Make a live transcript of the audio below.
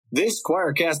This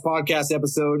Choircast podcast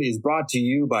episode is brought to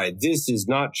you by This Is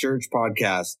Not Church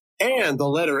podcast and the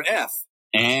letter F.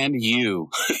 And you.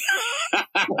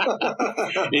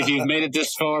 If you've made it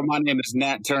this far, my name is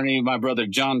Nat Turney. My brother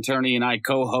John Turney and I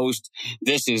co-host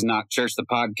This Is Not Church, the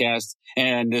podcast.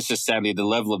 And this is sadly the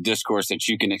level of discourse that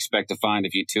you can expect to find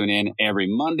if you tune in every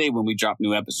Monday when we drop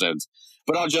new episodes.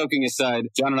 But all joking aside,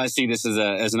 John and I see this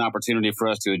as an opportunity for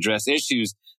us to address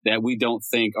issues that we don't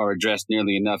think are addressed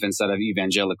nearly enough inside of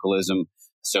evangelicalism.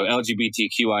 So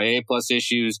LGBTQIA plus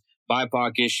issues,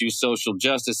 BIPOC issues, social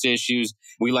justice issues.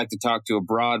 We like to talk to a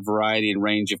broad variety and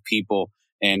range of people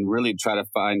and really try to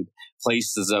find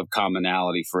places of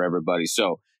commonality for everybody.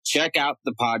 So check out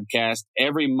the podcast.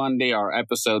 Every Monday, our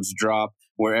episodes drop.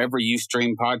 Wherever you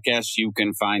stream podcasts, you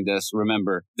can find us.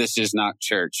 Remember, this is not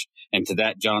church. And to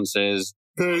that, John says,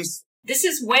 peace. This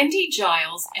is Wendy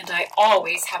Giles, and I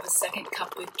always have a second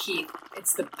cup with Keith.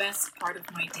 It's the best part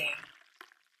of my day.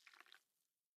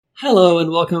 Hello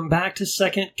and welcome back to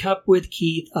Second Cup with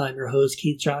Keith. I'm your host,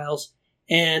 Keith Giles.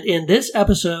 And in this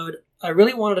episode, I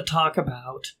really wanted to talk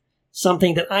about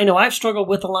something that I know I've struggled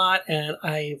with a lot, and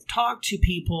I've talked to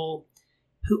people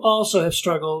who also have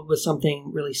struggled with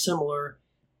something really similar,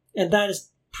 and that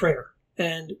is prayer.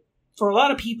 And for a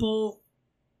lot of people,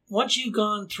 once you've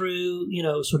gone through,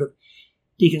 sort of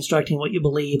deconstructing what you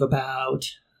believe about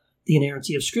the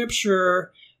inerrancy of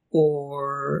Scripture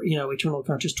or, eternal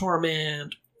conscious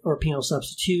torment, or penal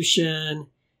substitution,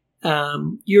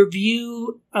 your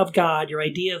view of God, your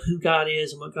idea of who God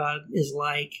is and what God is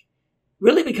like,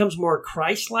 really becomes more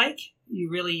Christ-like. You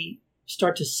really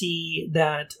start to see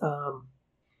that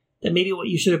that maybe what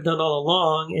you should have done all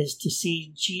along is to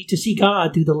see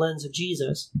God through the lens of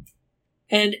Jesus.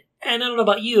 And I don't know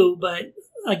about you, but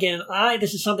again,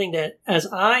 this is something that as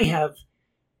I have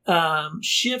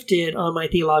shifted on my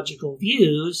theological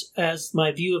views, as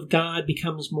my view of God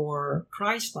becomes more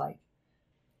Christ-like,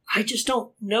 I just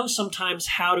don't know sometimes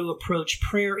how to approach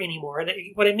prayer anymore. And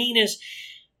what I mean is,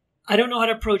 I don't know how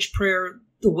to approach prayer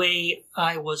the way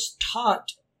I was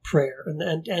taught prayer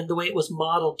and the way it was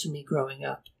modeled to me growing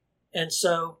up. And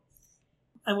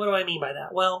what do I mean by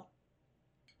that? Well,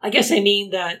 I guess I mean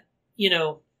that,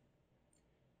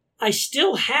 I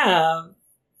still have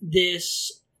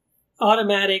this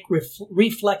automatic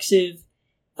reflexive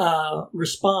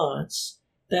response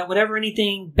that whenever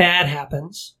anything bad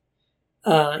happens,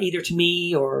 either to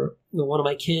me or one of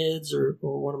my kids or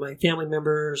one of my family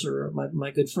members or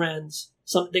my good friends,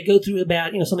 they go through a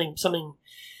bad, something,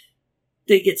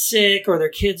 they get sick or their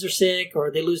kids are sick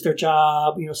or they lose their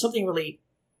job, something really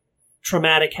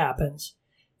traumatic happens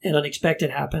and unexpected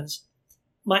happens.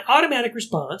 My automatic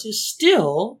response is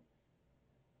still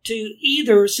to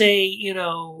either say,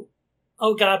 oh,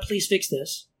 God, please fix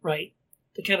this, right?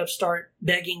 To kind of start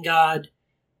begging God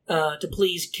to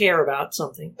please care about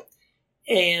something.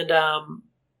 And, I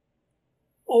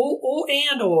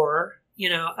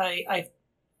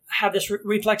have this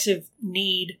reflexive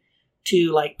need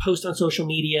to post on social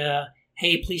media,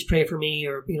 hey, please pray for me,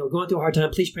 or, going through a hard time,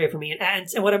 please pray for me. And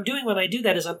what I'm doing when I do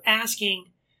that is I'm asking,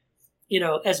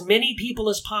 as many people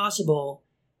as possible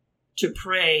to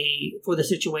pray for the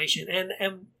situation.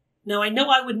 And now I know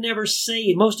I would never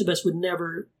say, most of us would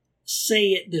never say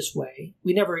it this way.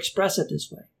 We never express it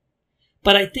this way.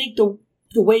 But I think the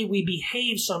way we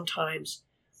behave sometimes,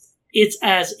 it's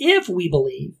as if we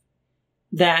believe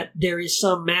that there is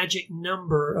some magic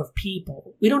number of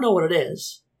people. We don't know what it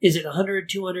is. Is it 100,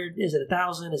 200? Is it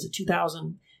 1,000? Is it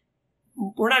 2,000?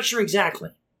 We're not sure exactly.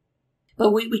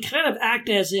 But we kind of act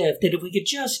as if we could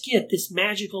just get this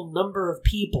magical number of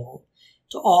people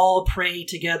to all pray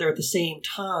together at the same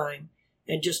time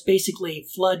and just basically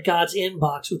flood God's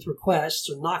inbox with requests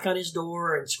or knock on his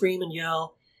door and scream and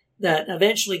yell, that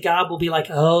eventually God will be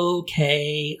like,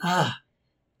 okay,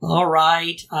 all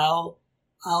right, I'll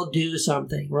do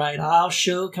something, right? I'll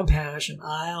show compassion.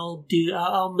 I'll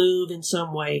move in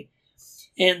some way.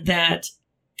 And that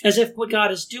as if what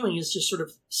God is doing is just sort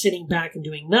of sitting back and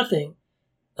doing nothing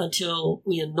until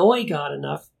we annoy God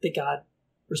enough that God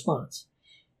responds.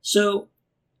 So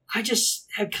I just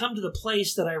had come to the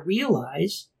place that I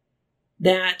realize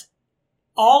that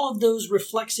all of those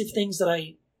reflexive things that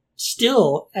I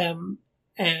still am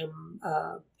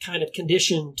kind of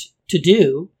conditioned to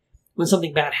do when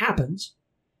something bad happens,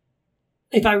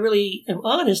 if I really am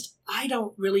honest, I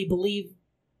don't really believe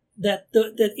that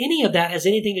any of that has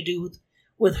anything to do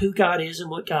with who God is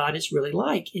and what God is really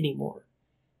like anymore.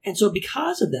 And so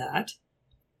because of that,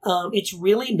 it's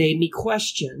really made me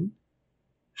question,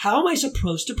 how am I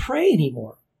supposed to pray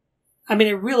anymore? I mean,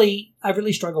 I've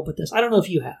really struggled with this. I don't know if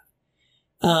you have.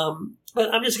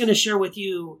 But I'm just going to share with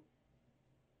you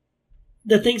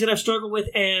the things that I've struggled with,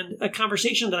 and a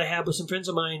conversation that I had with some friends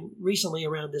of mine recently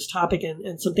around this topic,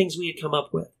 and some things we had come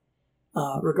up with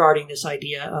regarding this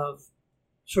idea of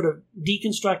sort of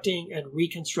deconstructing and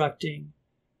reconstructing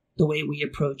the way we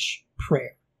approach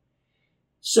prayer.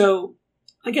 So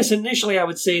I guess initially I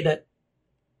would say that,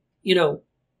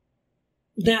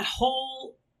 that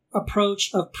whole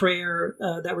approach of prayer,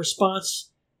 that response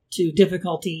to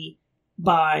difficulty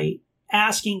by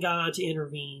asking God to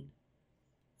intervene,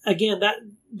 again,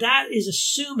 that is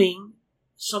assuming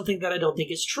something that I don't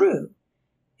think is true.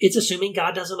 It's assuming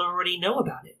God doesn't already know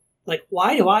about it. Like,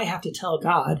 why do I have to tell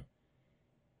God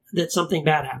that something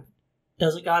bad happened?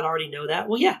 Doesn't God already know that?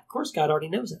 Well, yeah, of course God already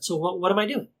knows that. So what am I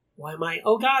doing? Why am I,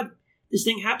 oh God, this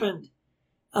thing happened.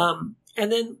 And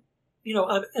then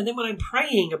when I'm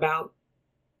praying about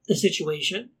the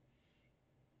situation,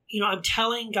 I'm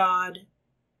telling God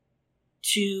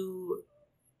to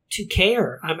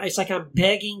care. It's like I'm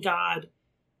begging God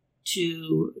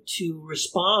to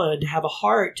respond, to have a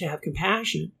heart, to have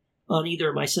compassion on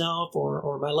either myself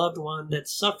or my loved one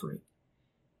that's suffering.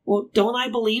 Well, don't I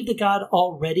believe that God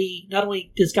already, not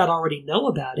only does God already know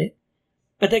about it,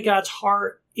 but that God's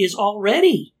heart is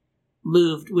already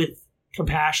moved with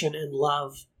compassion and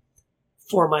love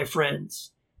for my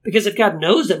friends? Because if God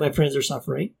knows that my friends are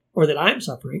suffering or that I'm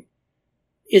suffering,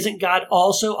 isn't God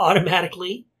also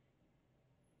automatically,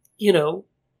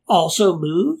 also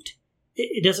moved?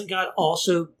 Doesn't God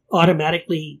also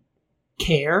automatically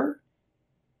care?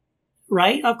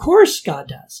 Right? Of course God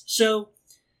does. So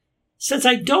since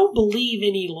I don't believe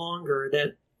any longer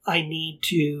that I need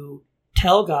to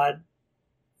tell God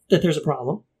that there's a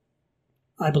problem,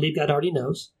 I believe God already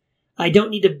knows. I don't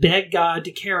need to beg God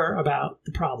to care about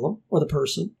the problem or the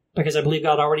person, because I believe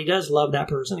God already does love that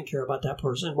person and care about that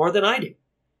person more than I do.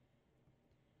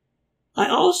 I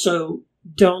also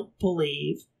don't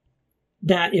believe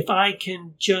that if I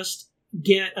can just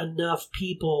get enough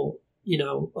people,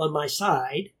 on my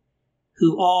side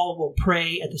who all will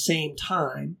pray at the same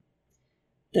time,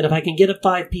 that if I can get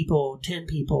 5 people, 10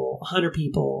 people, 100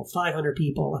 people, 500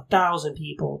 people, 1,000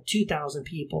 people, 2,000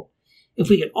 people, if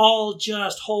we can all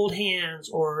just hold hands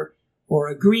or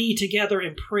agree together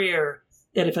in prayer,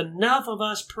 that if enough of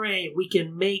us pray, we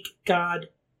can make God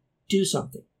do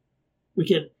something. We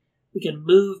can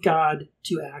move God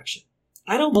to action.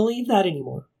 I don't believe that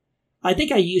anymore. I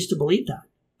think I used to believe that,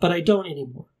 but I don't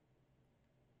anymore.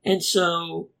 And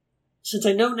so, since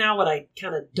I know now what I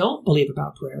kind of don't believe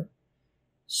about prayer,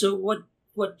 so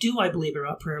what do I believe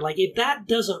about prayer? Like, if that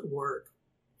doesn't work,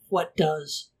 what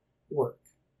does work?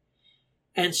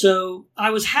 And so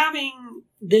I was having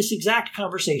this exact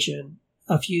conversation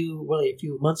a few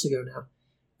months ago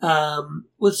now,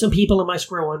 with some people in my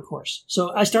Square One course.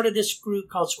 So I started this group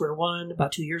called Square One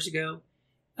about 2 years ago.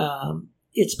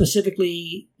 It's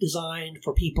specifically designed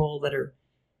for people that are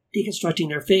deconstructing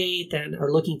their faith and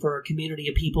are looking for a community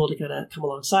of people to kind of come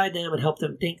alongside them and help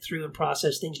them think through and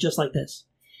process things just like this.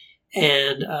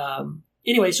 And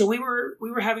anyway, so we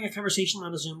were having a conversation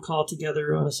on a Zoom call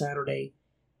together on a Saturday,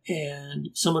 and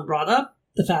someone brought up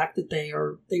the fact that they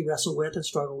wrestle with and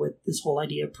struggle with this whole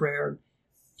idea of prayer.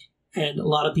 And a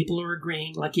lot of people are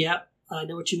agreeing, like, yeah, I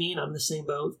know what you mean. I'm in the same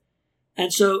boat.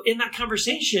 And so in that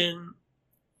conversation,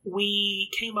 we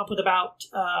came up with about,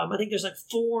 I think there's like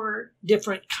 4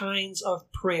 different kinds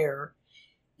of prayer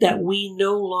that we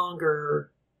no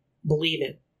longer believe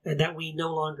in and that we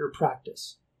no longer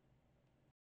practice.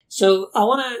 So I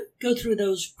want to go through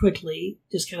those quickly,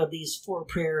 just kind of these 4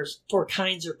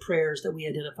 kinds of prayers that we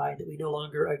identified that we no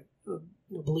longer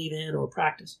believe in or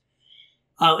practice.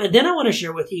 And then I want to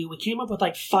share with you, we came up with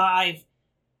like 5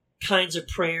 kinds of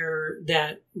prayer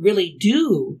that really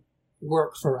do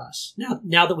work for us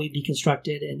now that we've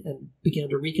deconstructed and began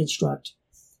to reconstruct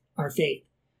our faith.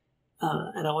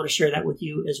 And I want to share that with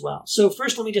you as well. So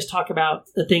first, let me just talk about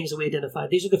the things that we identified.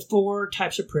 These are the 4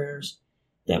 types of prayers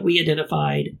that we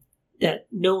identified that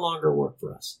no longer work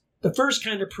for us. The first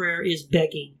kind of prayer is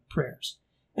begging prayers.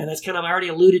 And that's kind of, I already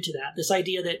alluded to that. This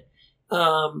idea that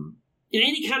in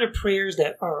any kind of prayers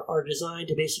that are designed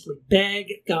to basically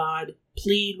beg God,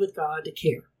 plead with God to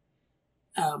care.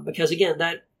 Because again,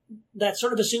 that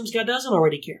sort of assumes God doesn't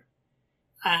already care.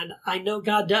 And I know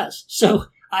God does. So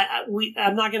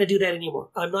I'm not going to do that anymore.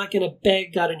 I'm not going to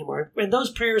beg God anymore. And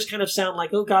those prayers kind of sound like,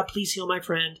 oh God, please heal my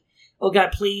friend. Oh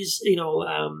God, please,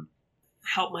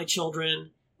 help my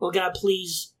children. Oh God,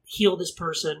 please heal this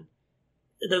person.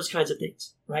 Those kinds of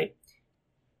things, right?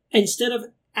 Instead of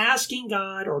asking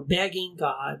God or begging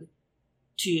God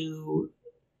to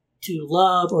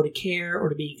love or to care or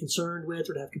to be concerned with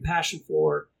or to have compassion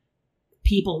for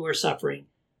people who are suffering,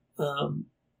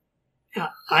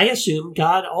 I assume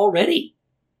God already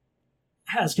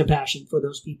has compassion for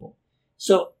those people.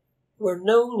 So we're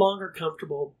no longer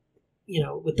comfortable,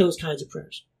 with those kinds of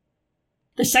prayers.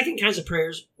 The second kinds of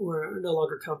prayers we're no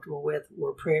longer comfortable with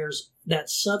were prayers that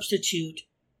substitute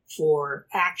for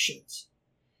actions.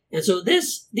 And so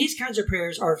these kinds of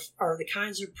prayers are the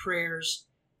kinds of prayers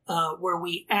where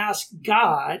we ask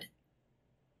God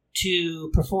to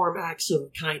perform acts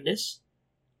of kindness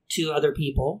to other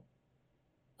people,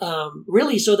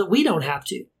 really so that we don't have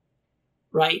to,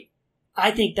 right?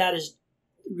 I think that is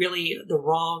really the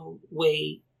wrong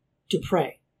way to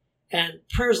pray. And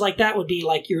prayers like that would be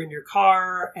like you're in your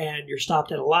car and you're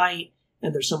stopped at a light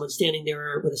and there's someone standing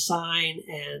there with a sign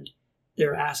and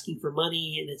they're asking for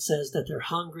money and it says that they're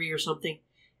hungry or something.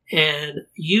 And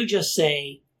you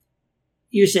say,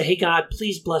 hey, God,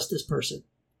 please bless this person.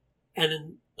 And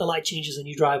then the light changes and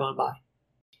you drive on by.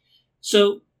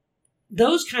 So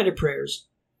those kind of prayers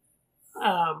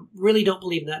really don't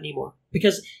believe in that anymore.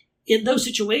 Because in those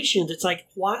situations, it's like,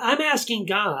 why I'm asking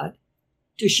God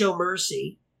to show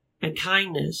mercy and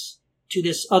kindness to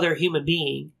this other human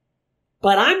being,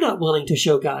 but I'm not willing to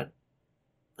show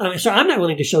I'm not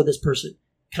willing to show this person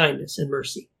kindness and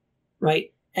mercy,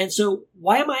 right? And so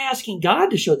why am I asking God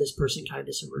to show this person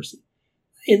kindness and mercy?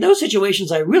 In those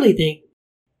situations, I really think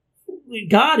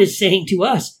God is saying to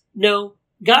us, no,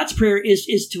 God's prayer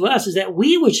is to us is that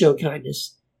we would show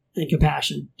kindness and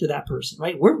compassion to that person,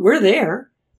 right? We're there.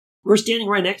 We're standing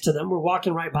right next to them. We're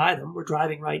walking right by them. We're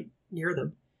driving right near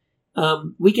them.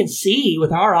 We can see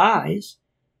with our eyes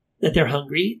that they're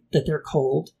hungry, that they're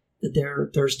cold, that they're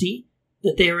thirsty,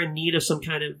 that they're in need of some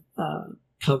kind of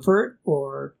comfort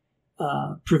or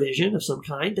provision of some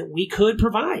kind that we could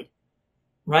provide,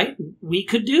 right? We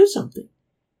could do something.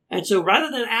 And so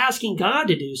rather than asking God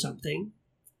to do something,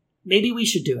 maybe we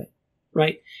should do it,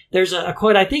 right? There's a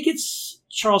quote, I think it's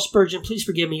Charles Spurgeon. Please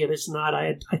forgive me if it's not.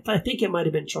 I think it might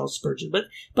have been Charles Spurgeon.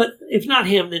 But if not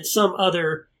him, then some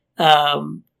other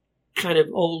kind of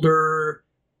older,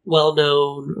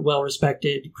 well-known,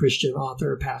 well-respected Christian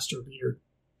author, pastor, leader,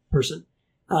 person.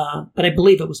 But I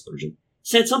believe it was Spurgeon.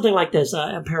 Said something like this.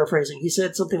 I'm paraphrasing. He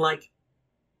said something like,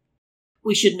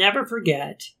 we should never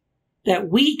forget that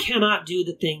we cannot do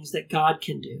the things that God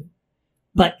can do,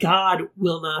 but God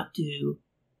will not do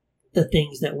the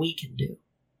things that we can do.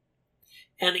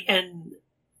 And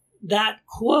that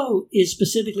quote is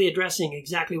specifically addressing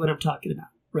exactly what I'm talking about,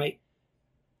 right?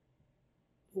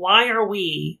 Why are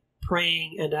we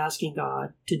praying and asking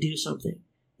God to do something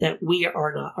that we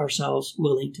are not ourselves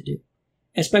willing to do,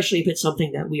 especially if it's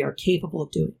something that we are capable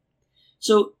of doing?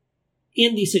 So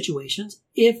in these situations,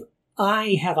 if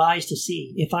I have eyes to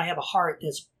see, if I have a heart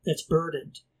that's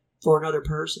burdened for another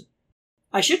person,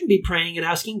 I shouldn't be praying and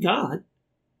asking God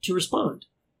to respond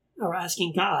or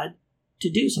asking God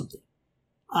to do something.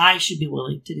 I should be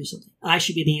willing to do something. I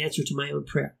should be the answer to my own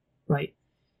prayer, right?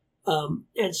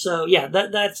 And so, yeah,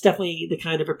 that's definitely the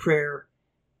kind of a prayer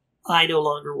I no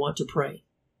longer want to pray.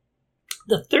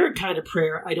 The third kind of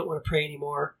prayer I don't want to pray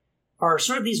anymore are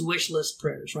sort of these wish list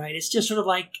prayers, right? It's just sort of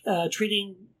like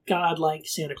treating God like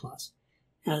Santa Claus.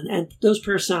 And those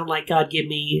prayers sound like, God, give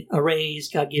me a raise.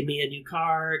 God, give me a new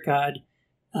car. God,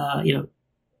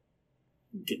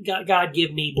 God,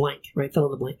 give me blank, right? Fill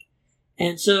in the blank.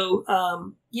 And so,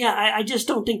 I just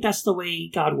don't think that's the way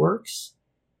God works.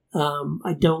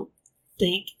 I don't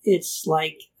think it's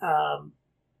like,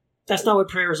 that's not what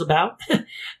prayer is about.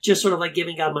 Just sort of like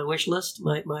giving God my wish list,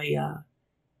 my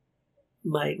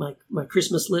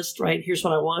Christmas list, right? Here's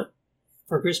what I want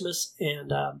for Christmas.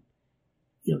 And,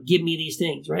 give me these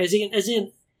things, right?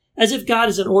 As if God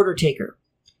is an order taker,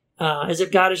 as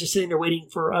if God is just sitting there waiting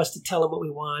for us to tell him what we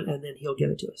want and then he'll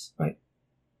give it to us, right?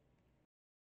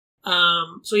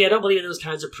 I don't believe in those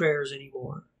kinds of prayers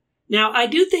anymore. Now, I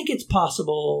do think it's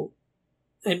possible,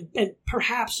 and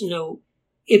perhaps,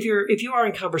 if you are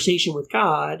in conversation with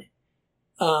God,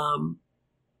 and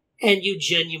you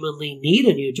genuinely need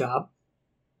a new job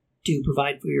to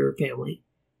provide for your family,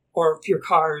 or if your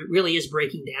car really is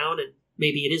breaking down and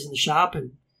maybe it is in the shop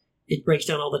and it breaks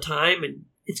down all the time and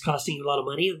it's costing you a lot of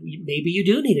money, maybe you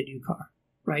do need a new car,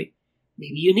 right?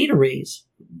 Maybe you need a raise.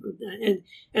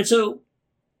 And so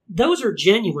those are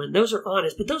genuine, those are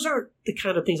honest, but those aren't the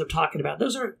kind of things I'm talking about.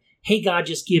 Those aren't, hey, God,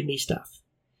 just give me stuff.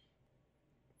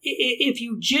 If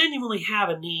you genuinely have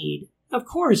a need, of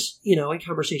course, in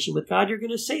conversation with God, you're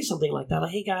going to say something like that,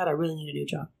 like, hey, God, I really need a new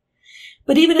job.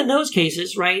 But even in those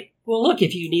cases, right, well, look,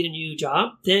 if you need a new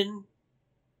job, then,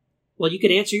 well, you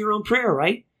could answer your own prayer,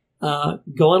 right?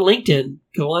 Go on LinkedIn,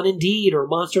 go on Indeed or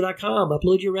Monster.com,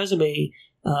 upload your resume,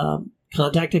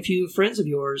 contact a few friends of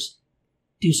yours,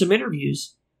 do some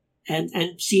interviews, and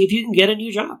see if you can get a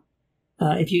new job.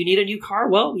 If you need a new car,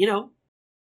 well,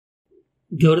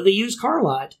 go to the used car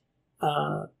lot,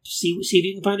 see if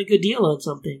you can find a good deal on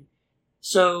something.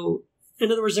 So,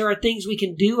 in other words, there are things we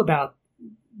can do about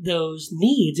those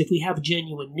needs if we have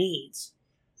genuine needs.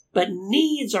 But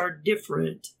needs are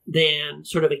different than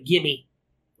sort of a gimme,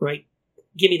 right?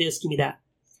 Give me this, give me that.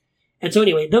 And so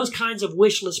anyway, those kinds of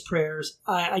wish list prayers,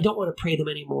 I don't want to pray them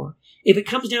anymore. If it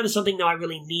comes down to something, no, I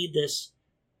really need this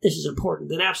is important,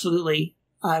 then absolutely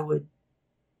I would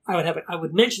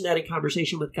mention that in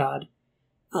conversation with God,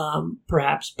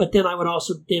 perhaps, but then I would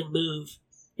also then move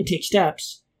and take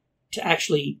steps to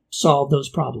actually solve those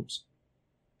problems.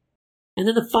 And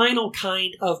then the final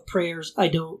kind of prayers I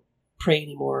don't pray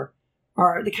anymore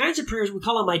are the kinds of prayers, we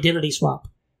call them identity swap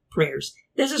prayers.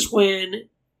 This is when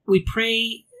we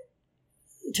pray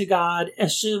to God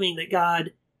assuming that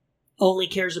God only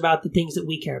cares about the things that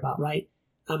we care about, right?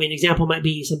 I mean, an example might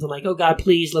be something like, oh God,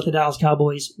 please let the Dallas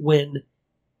Cowboys win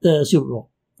the Super Bowl,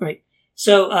 right?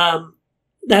 So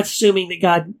that's assuming that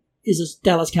God is a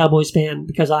Dallas Cowboys fan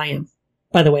because I am.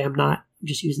 By the way, I'm not. I'm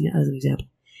just using it as an example.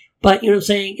 But you know what I'm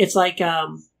saying? It's like,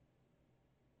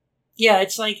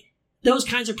 it's like those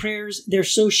kinds of prayers, they're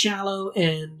so shallow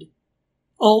and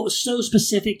so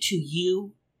specific to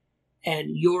you and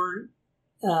your,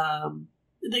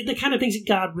 the kind of things that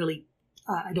God really,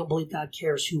 I don't believe God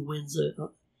cares who wins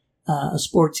a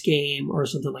sports game or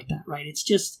something like that, right? It's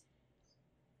just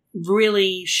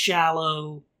really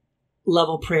shallow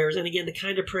level prayers. And again, the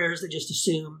kind of prayers that just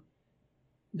assume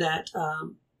that,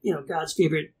 God's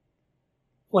favorite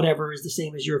whatever is the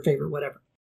same as your favorite whatever.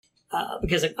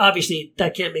 Because obviously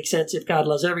that can't make sense if God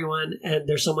loves everyone and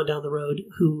there's someone down the road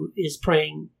who is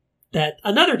praying that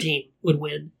another team would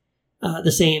win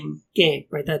the same game,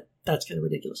 right? That's kind of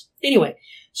ridiculous. Anyway,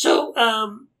 so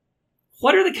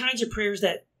what are the kinds of prayers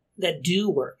that do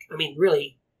work? I mean,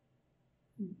 really,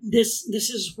 this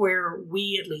is where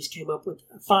we at least came up with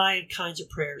 5 kinds of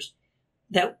prayers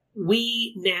that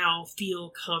we now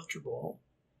feel comfortable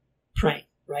praying,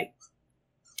 right?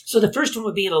 So the first one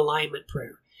would be an alignment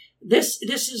prayer. This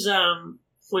is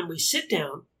when we sit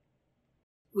down,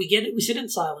 we sit in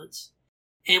silence,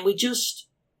 and we just,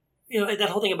 that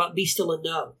whole thing about be still and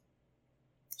know.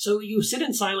 So you sit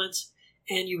in silence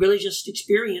and you really just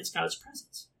experience God's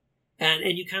presence.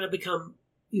 And you kind of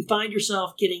you find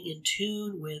yourself getting in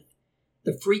tune with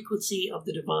the frequency of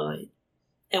the divine.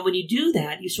 And when you do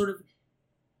that, you sort of,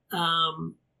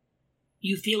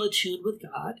 you feel attuned with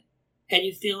God, and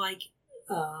you feel like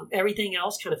everything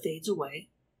else kind of fades away.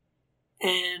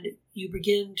 And you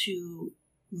begin to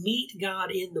meet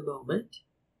God in the moment.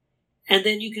 And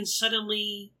then you can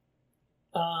suddenly,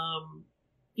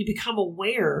 you become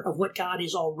aware of what God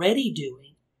is already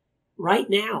doing right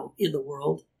now in the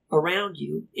world around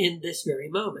you in this very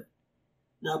moment.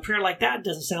 Now, a prayer like that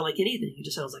doesn't sound like anything. It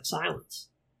just sounds like silence.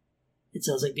 It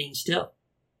sounds like being still.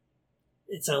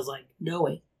 It sounds like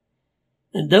knowing.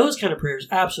 And those kind of prayers,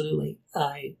 absolutely,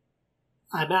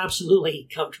 I'm absolutely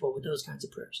comfortable with those kinds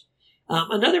of prayers.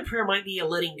 Another prayer might be a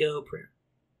letting go prayer.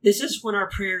 This is when our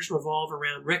prayers revolve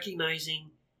around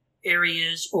recognizing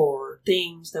areas or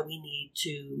things that we need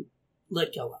to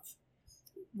let go of.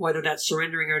 Whether that's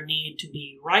surrendering our need to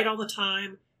be right all the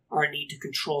time, our need to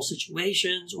control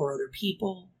situations or other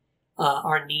people,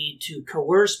 our need to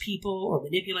coerce people or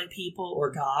manipulate people or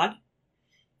God,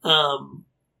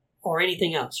 or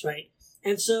anything else, right?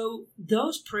 And so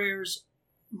those prayers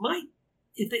might,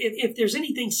 if there's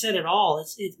anything said at all,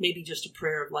 it's maybe just a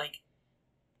prayer of like,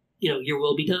 your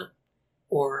will be done,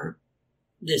 or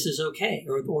this is okay,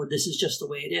 or this is just the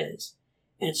way it is.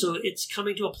 And so it's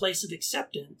coming to a place of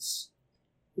acceptance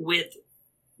with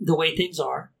the way things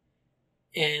are.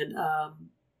 And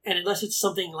unless it's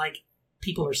something like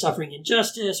people are suffering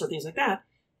injustice or things like that,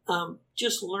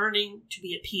 just learning to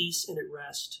be at peace and at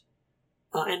rest,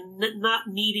 and not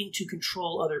needing to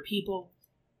control other people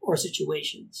or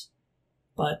situations,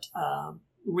 but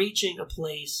reaching a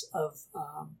place of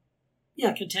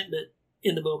contentment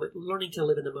in the moment, learning to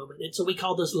live in the moment. And so we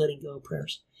call those letting go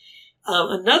prayers.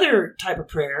 Another type of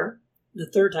prayer, the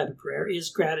third type of prayer,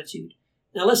 is gratitude.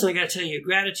 Now listen, I got to tell you,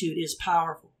 gratitude is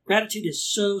powerful. Gratitude is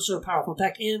so, so powerful. In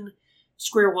fact, in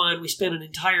Square One, we spent an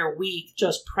entire week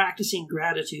just practicing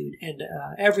gratitude. And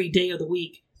every day of the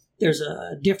week, there's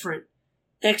a different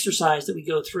exercise that we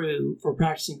go through for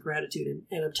practicing gratitude.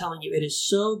 And I'm telling you, it is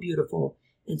so beautiful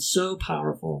and so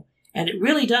powerful. And it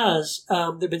really does. There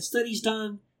have been studies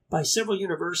done by several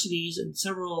universities and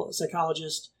several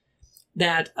psychologists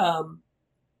that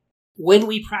when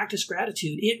we practice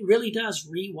gratitude, it really does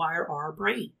rewire our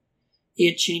brain.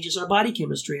 It changes our body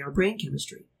chemistry, our brain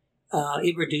chemistry.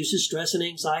 It reduces stress and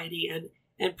anxiety.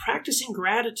 And practicing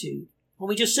gratitude, when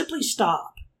we just simply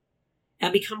stop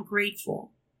and become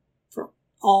grateful for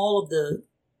all of the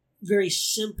very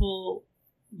simple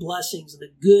blessings and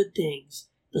the good things,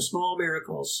 the small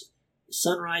miracles,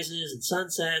 sunrises and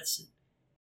sunsets, and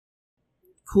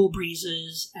cool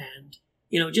breezes, and,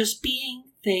 just being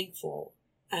thankful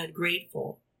and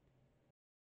grateful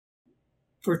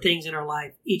for things in our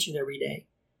life each and every day.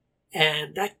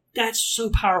 And that's so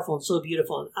powerful and so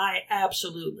beautiful. And I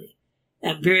absolutely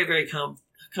am very, very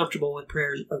comfortable with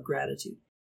prayers of gratitude.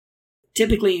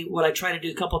 Typically, what I try to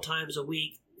do a couple times a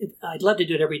week, I'd love to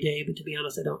do it every day, but to be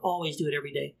honest, I don't always do it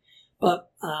every day. But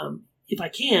if I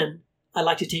can, I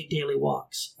like to take daily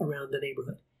walks around the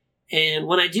neighborhood. And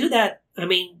when I do that,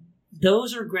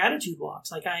 those are gratitude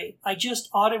walks. Like I just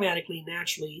automatically,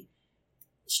 naturally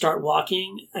start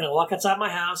walking, and I walk outside my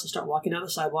house and start walking down the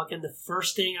sidewalk. And the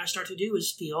first thing I start to do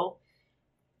is feel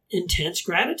intense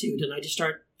gratitude. And I just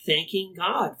start thanking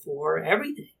God for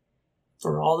everything,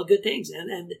 for all the good things.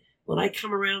 And when I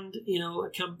come around, I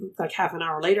come like half an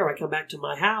hour later, I come back to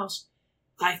my house,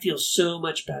 I feel so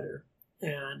much better.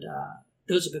 And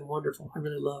those have been wonderful. I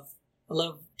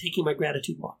love taking my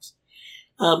gratitude walks.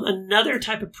 Another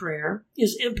type of prayer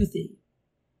is empathy.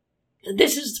 And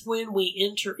this is when we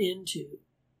enter into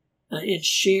and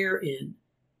share in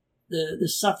the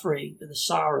suffering and the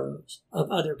sorrows of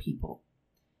other people.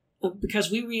 Because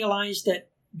we realize that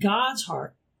God's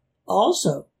heart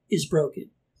also is broken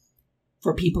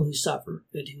for people who suffer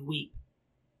and who weep.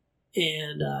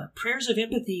 And prayers of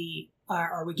empathy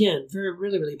are again,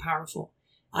 really, really powerful.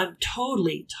 I'm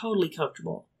totally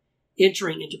comfortable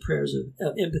entering into prayers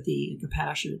of empathy and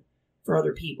compassion for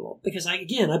other people. Because I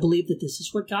believe that this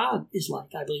is what God is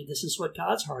like. I believe this is what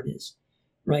God's heart is,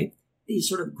 right? These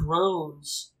sort of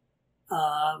groans,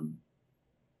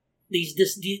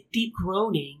 this deep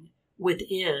groaning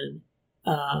within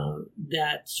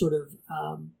that sort of,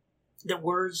 that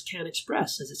words can't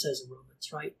express, as it says in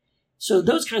Romans, right? So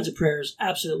those kinds of prayers,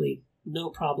 absolutely no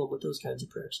problem with those kinds of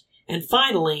prayers. And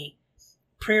finally,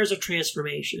 prayers of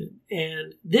transformation.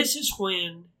 And this is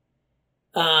when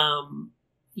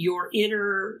your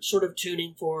inner sort of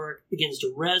tuning fork begins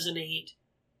to resonate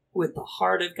with the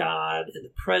heart of God and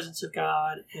the presence of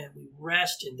God. And we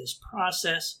rest in this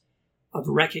process of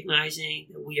recognizing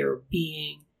that we are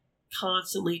being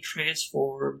constantly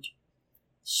transformed,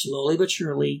 slowly but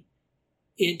surely,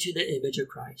 into the image of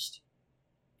Christ.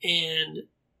 And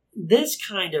this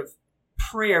kind of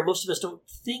prayer, most of us don't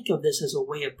think of this as a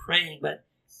way of praying, but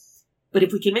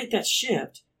if we can make that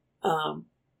shift,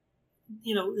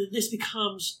 this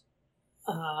becomes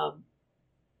a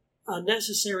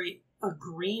necessary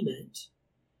agreement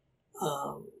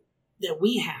that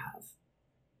we have,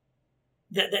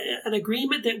 that an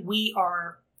agreement that we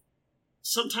are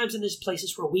sometimes in these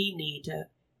places where we need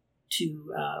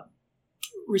to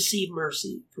receive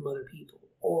mercy from other people,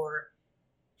 or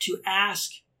to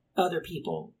ask other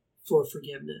people for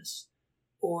forgiveness,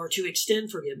 or to extend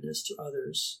forgiveness to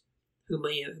others who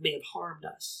may have harmed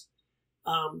us.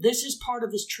 This is part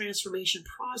of this transformation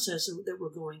process that we're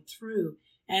going through.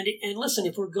 And listen,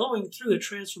 if we're going through a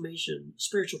transformation,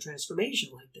 spiritual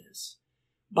transformation like this,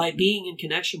 by being in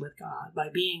connection with God, by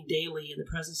being daily in the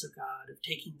presence of God, of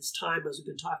taking this time, as we've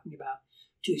been talking about,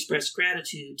 to express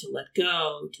gratitude, to let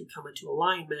go, to come into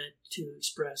alignment, to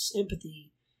express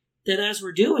empathy, then as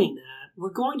we're doing that, we're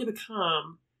going to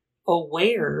become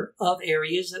aware of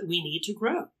areas that we need to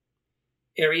grow,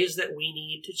 areas that we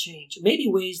need to change, maybe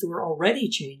ways that we're already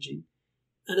changing.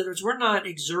 In other words, we're not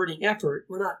exerting effort,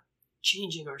 we're not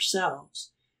changing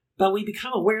ourselves, but we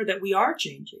become aware that we are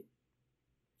changing.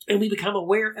 And we become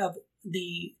aware of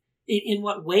in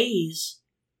what ways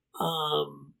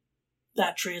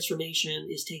that transformation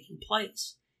is taking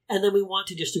place. And then we want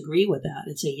to just agree with that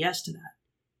and say yes to that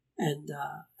and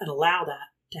allow that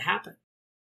to happen.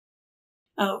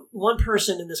 One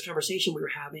person in this conversation we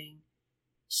were having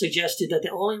suggested that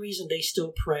the only reason they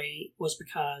still pray was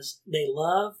because they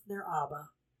love their Abba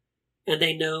and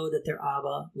they know that their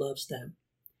Abba loves them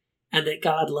and that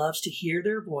God loves to hear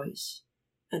their voice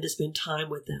and to spend time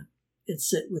with them and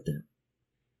sit with them.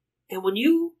 And when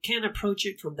you can approach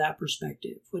it from that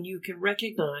perspective, when you can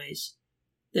recognize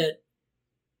that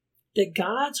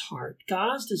God's heart,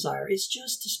 God's desire is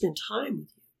just to spend time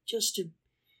with you, just to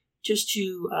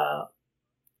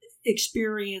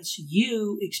experience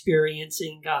you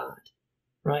experiencing God,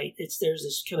 right? There's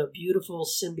this kind of beautiful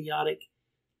symbiotic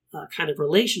kind of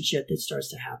relationship that starts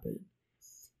to happen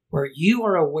where you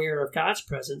are aware of God's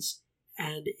presence,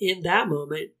 and in that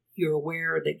moment, you're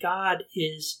aware that God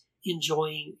is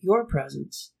enjoying your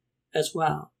presence as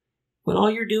well. When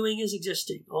all you're doing is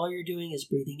existing, all you're doing is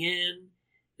breathing in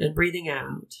and breathing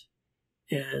out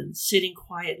and sitting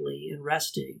quietly and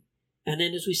resting And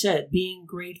then, as we said, being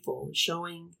grateful and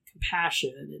showing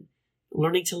compassion and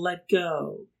learning to let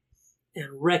go and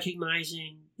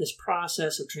recognizing this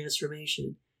process of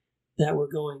transformation that we're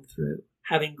going through,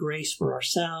 having grace for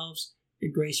ourselves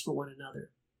and grace for one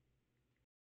another.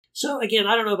 So again,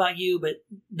 I don't know about you, but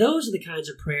those are the kinds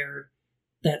of prayer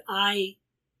that I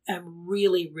am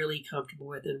really, really comfortable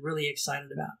with and really excited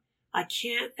about. I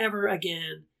can't ever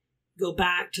again go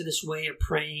back to this way of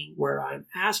praying where I'm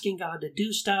asking God to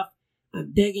do stuff.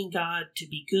 I'm begging God to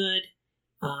be good.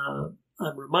 I'm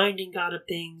reminding God of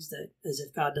things that as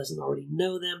if God doesn't already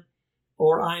know them.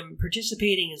 Or I'm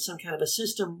participating in some kind of a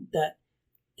system that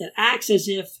acts as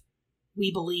if we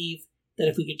believe that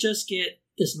if we could just get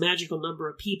this magical number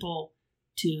of people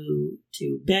to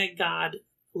beg God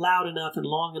loud enough and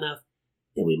long enough,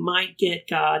 that we might get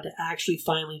God to actually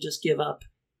finally just give up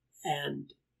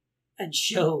and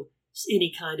show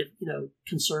any kind of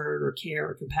concern or care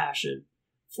or compassion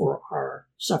for our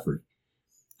suffering.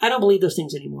 I don't believe those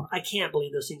things anymore. I can't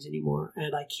believe those things anymore,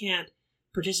 and I can't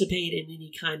participate in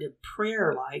any kind of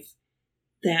prayer life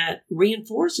that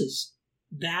reinforces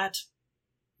that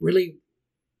really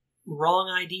wrong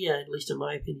idea, at least in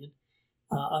my opinion,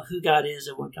 of who God is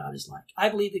and what God is like. I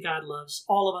believe that God loves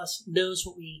all of us, knows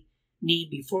what we need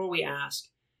before we ask.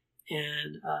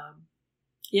 And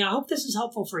I hope this is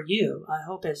helpful for you. I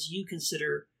hope as you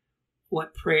consider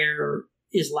what prayer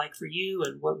is like for you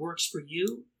and what works for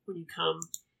you when you come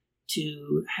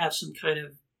to have some kind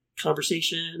of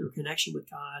conversation or connection with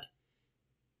God.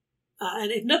 And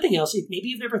if nothing else, if maybe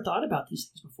you've never thought about these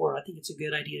things before, I think it's a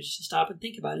good idea just to stop and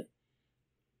think about it.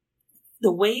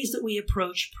 The ways that we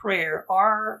approach prayer,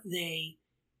 are they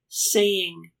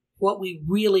saying what we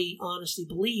really honestly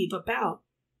believe about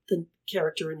the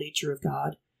character and nature of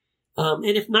God?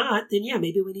 And if not, then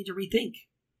maybe we need to rethink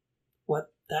what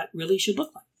that really should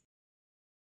look like.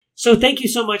 So thank you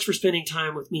so much for spending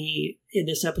time with me in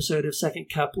this episode of Second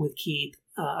Cup with Keith.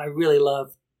 I really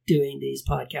love doing these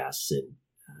podcasts and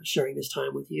sharing this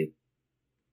time with you.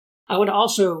 I would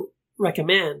also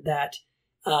recommend that,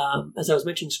 as I was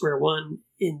mentioning Square One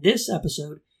in this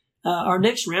episode, our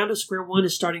next round of Square One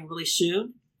is starting really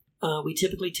soon. We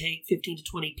typically take 15 to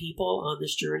 20 people on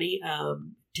this journey.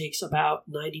 Takes about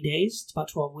 90 days. It's about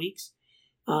 12 weeks.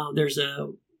 There's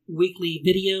a weekly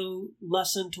video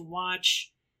lesson to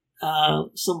watch,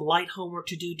 some light homework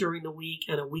to do during the week,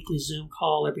 and a weekly Zoom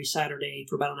call every Saturday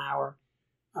for about an hour,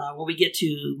 where we get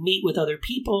to meet with other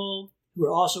people who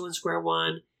are also in Square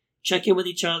One, check in with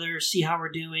each other, see how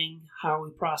we're doing, how are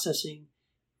we processing.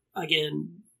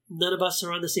 Again, none of us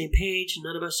are on the same page.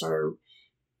 None of us are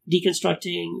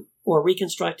deconstructing or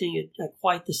reconstructing at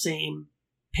quite the same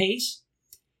pace.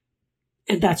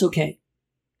 And that's okay.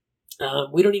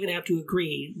 We don't even have to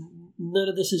agree. None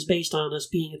of this is based on us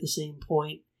being at the same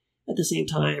point at the same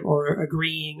time or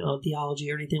agreeing on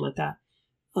theology or anything like that.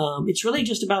 It's really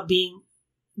just about being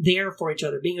there for each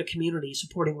other, being a community,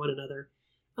 supporting one another.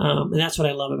 And that's what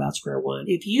I love about Square One.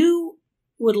 If you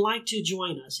would like to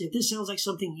join us, if this sounds like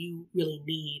something you really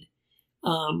need,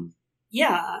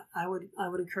 I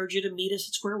would encourage you to meet us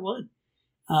at Square One.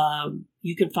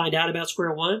 You can find out about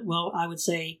Square One. Well, I would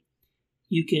say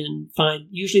you can find,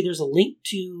 usually there's a link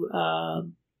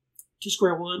to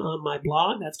Square One on my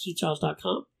blog. That's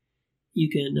keithgiles.com. You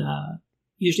can,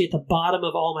 usually at the bottom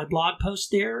of all my blog posts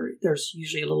there's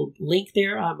usually a little link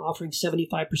there. I'm offering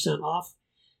 75% off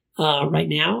right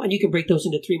now. And you can break those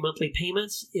into 3 monthly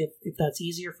payments if that's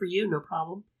easier for you, no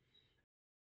problem.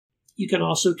 You can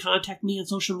also contact me on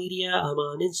social media. I'm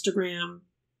on Instagram,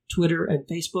 Twitter, and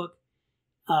Facebook.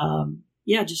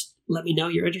 Just let me know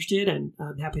you're interested, and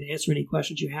I'm happy to answer any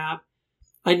questions you have.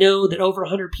 I know that over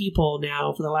 100 people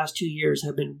now for the last 2 years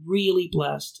have been really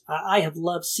blessed. I have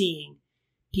loved seeing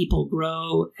people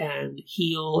grow and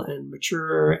heal and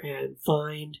mature and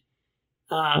find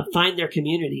their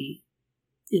community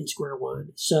in Square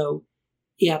One. So,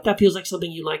 if that feels like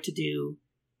something you'd like to do,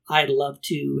 I'd love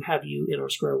to have you in our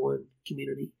Square One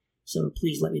community. So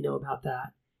please let me know about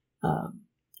that.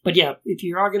 But if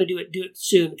you are going to do it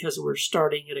soon, because we're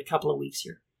starting in a couple of weeks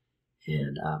here.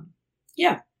 And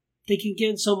thank you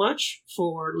again so much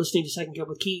for listening to Second Cup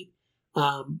with Keith.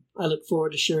 I look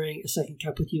forward to sharing a second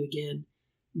cup with you again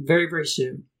very, very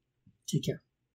soon. Take care.